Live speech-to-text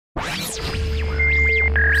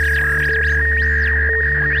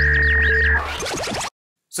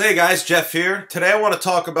So hey guys, Jeff here. Today I want to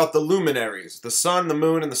talk about the luminaries, the sun, the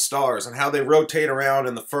moon, and the stars, and how they rotate around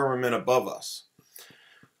in the firmament above us.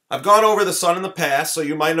 I've gone over the sun in the past, so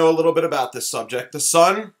you might know a little bit about this subject. The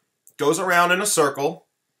sun goes around in a circle,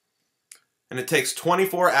 and it takes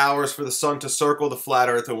 24 hours for the sun to circle the flat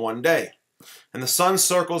earth in one day. And the sun's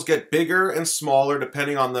circles get bigger and smaller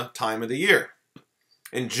depending on the time of the year.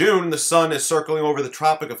 In June, the sun is circling over the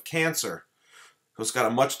Tropic of Cancer. So it's got a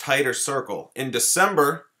much tighter circle. In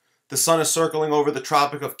December, the sun is circling over the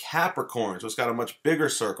Tropic of Capricorn, so it's got a much bigger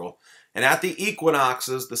circle. And at the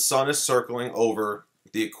equinoxes, the sun is circling over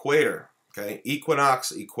the equator. Okay,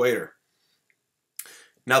 equinox, equator.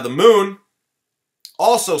 Now the moon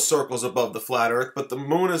also circles above the flat earth, but the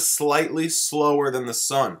moon is slightly slower than the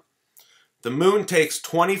sun. The moon takes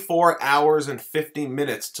 24 hours and 50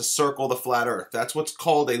 minutes to circle the flat earth. That's what's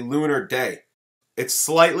called a lunar day. It's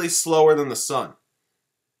slightly slower than the sun.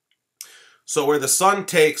 So where the sun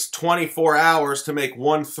takes 24 hours to make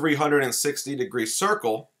one 360-degree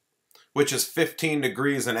circle, which is 15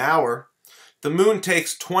 degrees an hour, the moon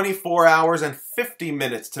takes 24 hours and 50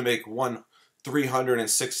 minutes to make one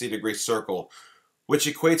 360-degree circle, which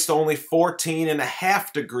equates to only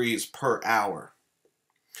 14.5 degrees per hour.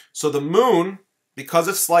 So the moon, because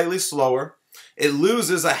it's slightly slower, it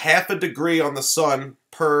loses a half a degree on the sun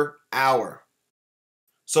per hour.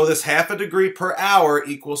 So this half a degree per hour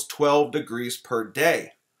equals 12 degrees per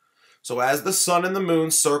day. So as the sun and the moon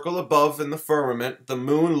circle above in the firmament, the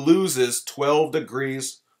moon loses 12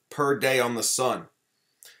 degrees per day on the sun.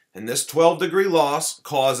 And this 12-degree loss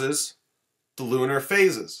causes the lunar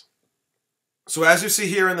phases. So as you see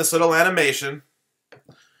here in this little animation,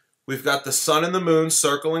 we've got the sun and the moon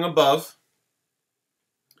circling above,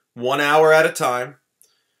 1 hour at a time.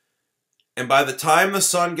 And by the time the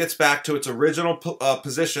sun gets back to its original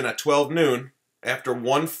position at 12 noon, after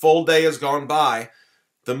one full day has gone by,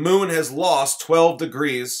 the moon has lost 12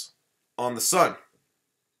 degrees on the sun.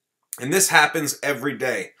 And this happens every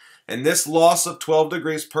day. And this loss of 12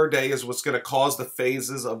 degrees per day is what's going to cause the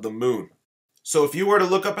phases of the moon. So if you were to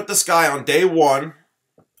look up at the sky on day 1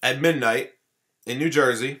 at midnight in New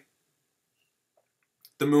Jersey,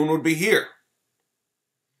 the moon would be here.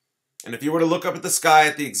 And if you were to look up at the sky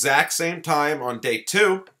at the exact same time on day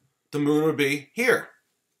 2, the moon would be here.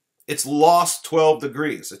 It's lost 12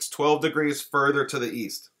 degrees. It's 12 degrees further to the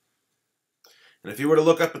east. And if you were to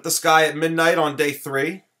look up at the sky at midnight on day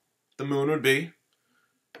 3, the moon would be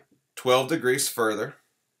 12 degrees further,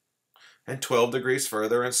 and 12 degrees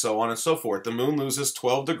further, and so on and so forth. The moon loses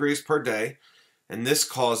 12 degrees per day, and this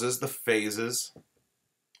causes the phases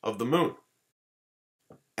of the moon.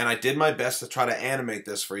 And I did my best to try to animate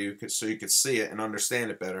this for you so you could see it and understand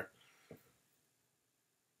it better.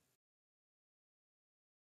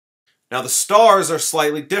 Now the stars are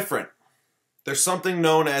slightly different. There's something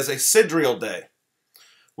known as a sidereal day,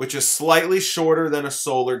 which is slightly shorter than a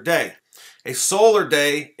solar day. A solar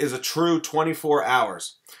day is a true 24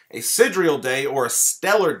 hours. A sidereal day or a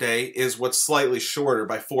stellar day is what's slightly shorter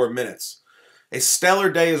by 4 minutes. A stellar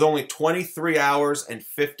day is only 23 hours and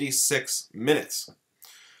 56 minutes.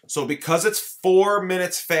 So because it's 4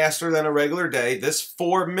 minutes faster than a regular day, this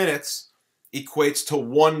 4 minutes equates to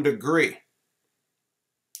 1 degree.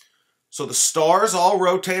 So the stars all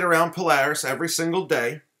rotate around Polaris every single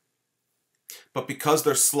day, but because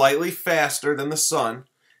they're slightly faster than the sun,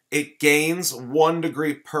 it gains 1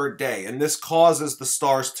 degree per day, and this causes the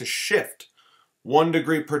stars to shift 1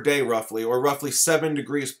 degree per day roughly, or roughly 7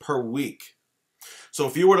 degrees per week. So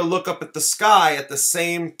if you were to look up at the sky at the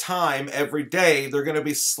same time every day, they're going to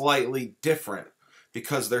be slightly different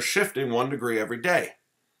because they're shifting 1 degree every day.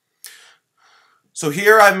 So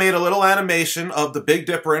here I've made a little animation of the Big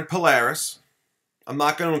Dipper and Polaris. I'm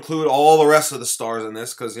not going to include all the rest of the stars in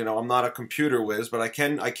this because, you know, I'm not a computer whiz, but I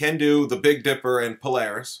can do the Big Dipper and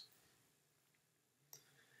Polaris.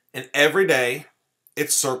 And every day it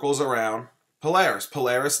circles around Polaris.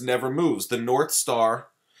 Polaris never moves. The North Star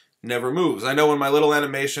never moves. I know in my little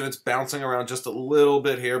animation it's bouncing around just a little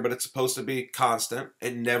bit here, but it's supposed to be constant.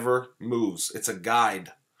 It never moves. It's a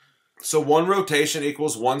guide. So 1 rotation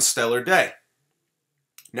equals 1 stellar day.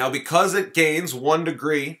 Now because it gains 1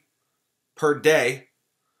 degree per day,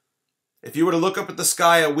 if you were to look up at the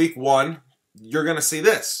sky at week 1, you're going to see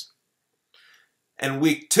this. And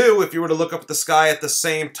week 2, if you were to look up at the sky at the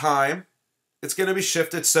same time, it's going to be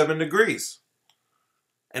shifted 7 degrees.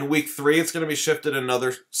 And week 3, it's going to be shifted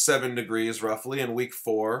another 7 degrees roughly, and week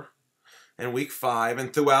 4, and week 5.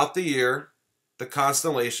 And throughout the year, the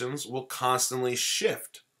constellations will constantly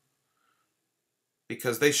shift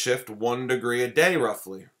because they shift 1 degree a day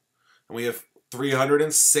roughly. And we have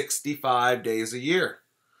 365 days a year.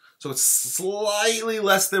 So it's slightly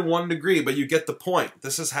less than 1 degree, but you get the point.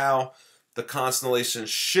 This is how the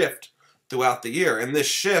constellations shift throughout the year. And this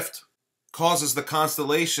shift causes the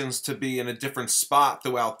constellations to be in a different spot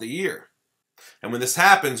throughout the year. And when this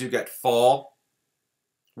happens, you get fall,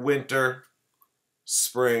 winter,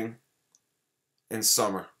 spring, and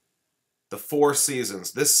summer. The 4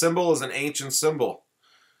 seasons. This symbol is an ancient symbol.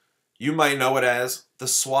 You might know it as the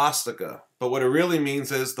swastika, but what it really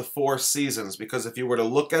means is the 4 seasons, because if you were to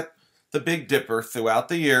look at the Big Dipper throughout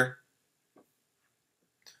the year,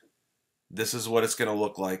 this is what it's going to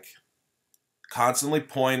look like. Constantly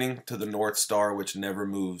pointing to the North Star, which never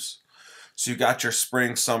moves. So you got your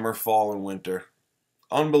spring, summer, fall, and winter.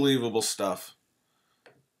 Unbelievable stuff.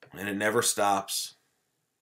 And it never stops.